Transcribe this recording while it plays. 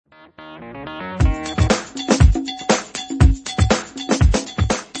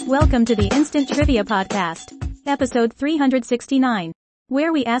Welcome to the Instant Trivia Podcast, episode 369,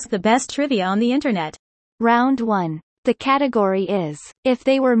 where we ask the best trivia on the internet. Round 1. The category is, if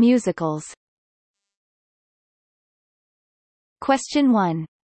they were musicals. Question 1.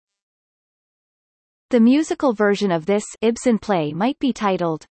 The musical version of this Ibsen play might be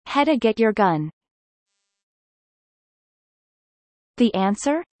titled, Hedda Get Your Gun. The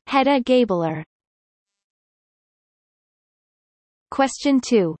answer? Hedda Gabler. Question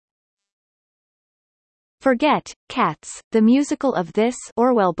 2. Forget, Cats, the musical of this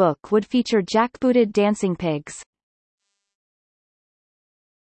Orwell book would feature jackbooted dancing pigs.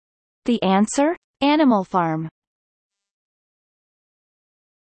 The answer? Animal Farm.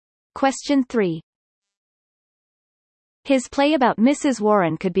 Question 3. His play about Mrs.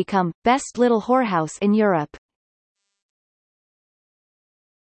 Warren could become Best Little Whorehouse in Europe.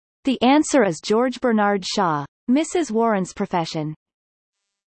 The answer is George Bernard Shaw, Mrs. Warren's Profession.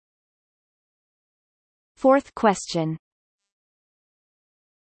 Fourth question.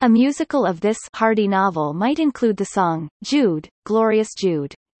 A musical of this Hardy novel might include the song, Jude, Glorious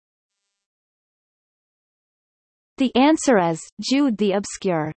Jude. The answer is, Jude the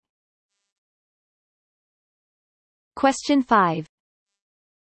Obscure. Question 5.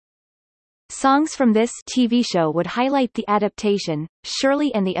 Songs from this TV show would highlight the adaptation,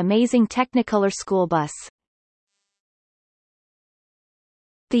 Shirley and the Amazing Technicolor School Bus.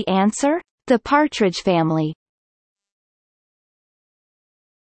 The answer? The Partridge Family.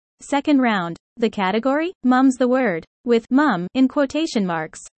 Second round. The category? Mum's the word, with mum in quotation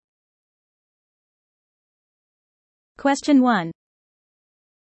marks. Question 1.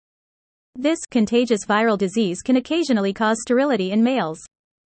 This contagious viral disease can occasionally cause sterility in males.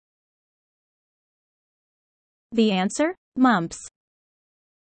 The answer? Mumps.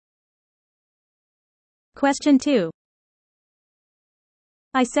 Question 2.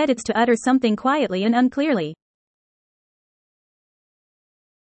 I said it's to utter something quietly and unclearly.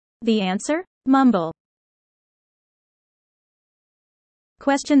 The answer? Mumble.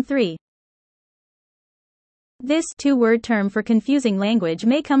 Question 3. This two-word term for confusing language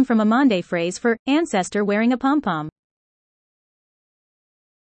may come from a Maundy phrase for ancestor wearing a pom-pom.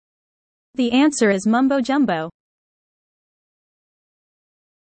 The answer is mumbo-jumbo.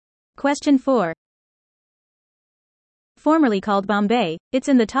 Question 4. Formerly called Bombay, it's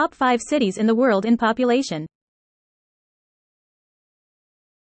in the top 5 cities in the world in population.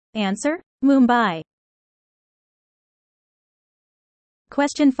 Answer? Mumbai.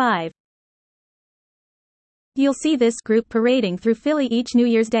 Question 5. You'll see this group parading through Philly each New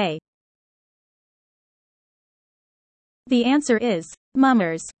Year's Day. The answer is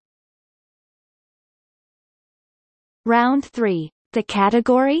mummers. Round 3. The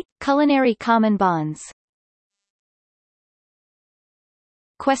category? Culinary common bonds.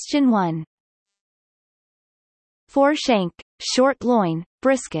 Question 1. Foreshank, short loin,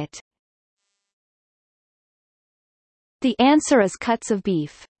 brisket. The answer is cuts of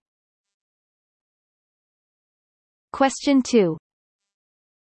beef. Question 2.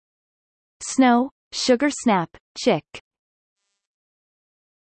 Snow, sugar snap, chick.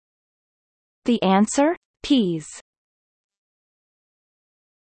 The answer? Peas.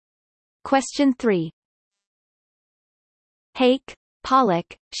 Question 3. Hake,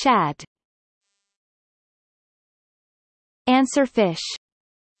 pollock, shad. Answer fish.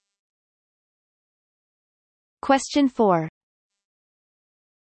 Question 4.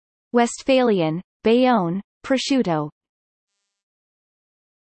 Westphalian, Bayonne, prosciutto.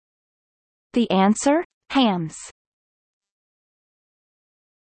 The answer? Hams.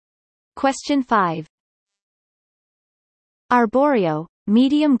 Question 5. Arborio,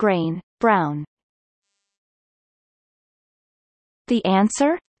 medium grain, brown. The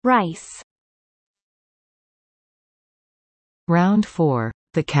answer? Rice. Round 4.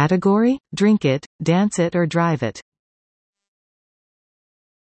 The category? Drink it, dance it or drive it.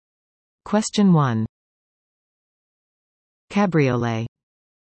 Question 1. Cabriolet.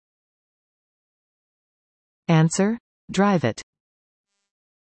 Answer? Drive it.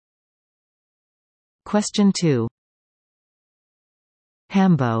 Question 2.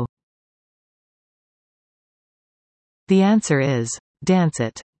 Hambo. The answer is, dance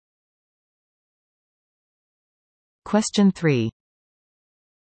it. Question 3.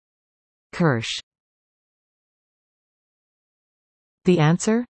 Kirsch. The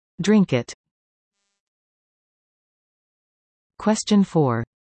answer? Drink it. Question 4.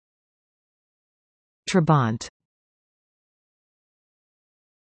 Trabant.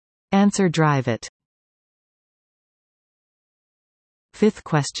 Answer: drive it. Fifth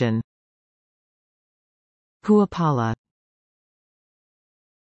question. Huapala.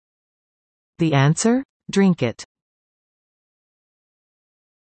 The answer? Drink it.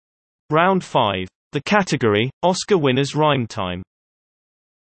 Round 5. The category, Oscar winners rhyme time.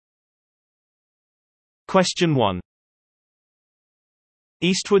 Question 1.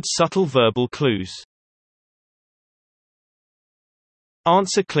 Eastwood's subtle verbal clues.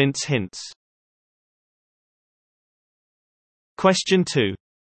 Answer Clint's hints. Question 2.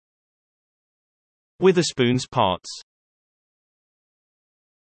 Witherspoon's parts.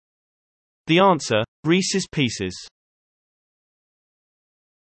 The answer, Reese's Pieces.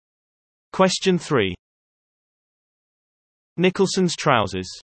 Question 3. Nicholson's trousers.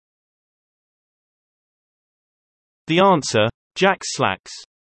 The answer, Jack's slacks.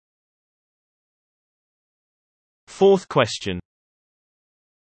 Fourth question.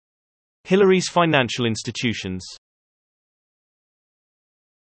 Hillary's financial institutions.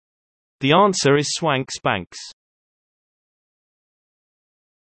 The answer is Swanks Banks.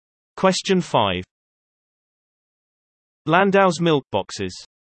 Question 5. Landau's milk boxes.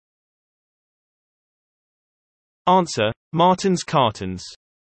 Answer, Martin's cartons.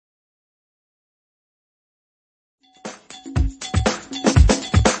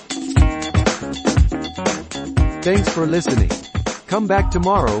 Thanks for listening. Come back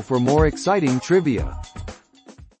tomorrow for more exciting trivia.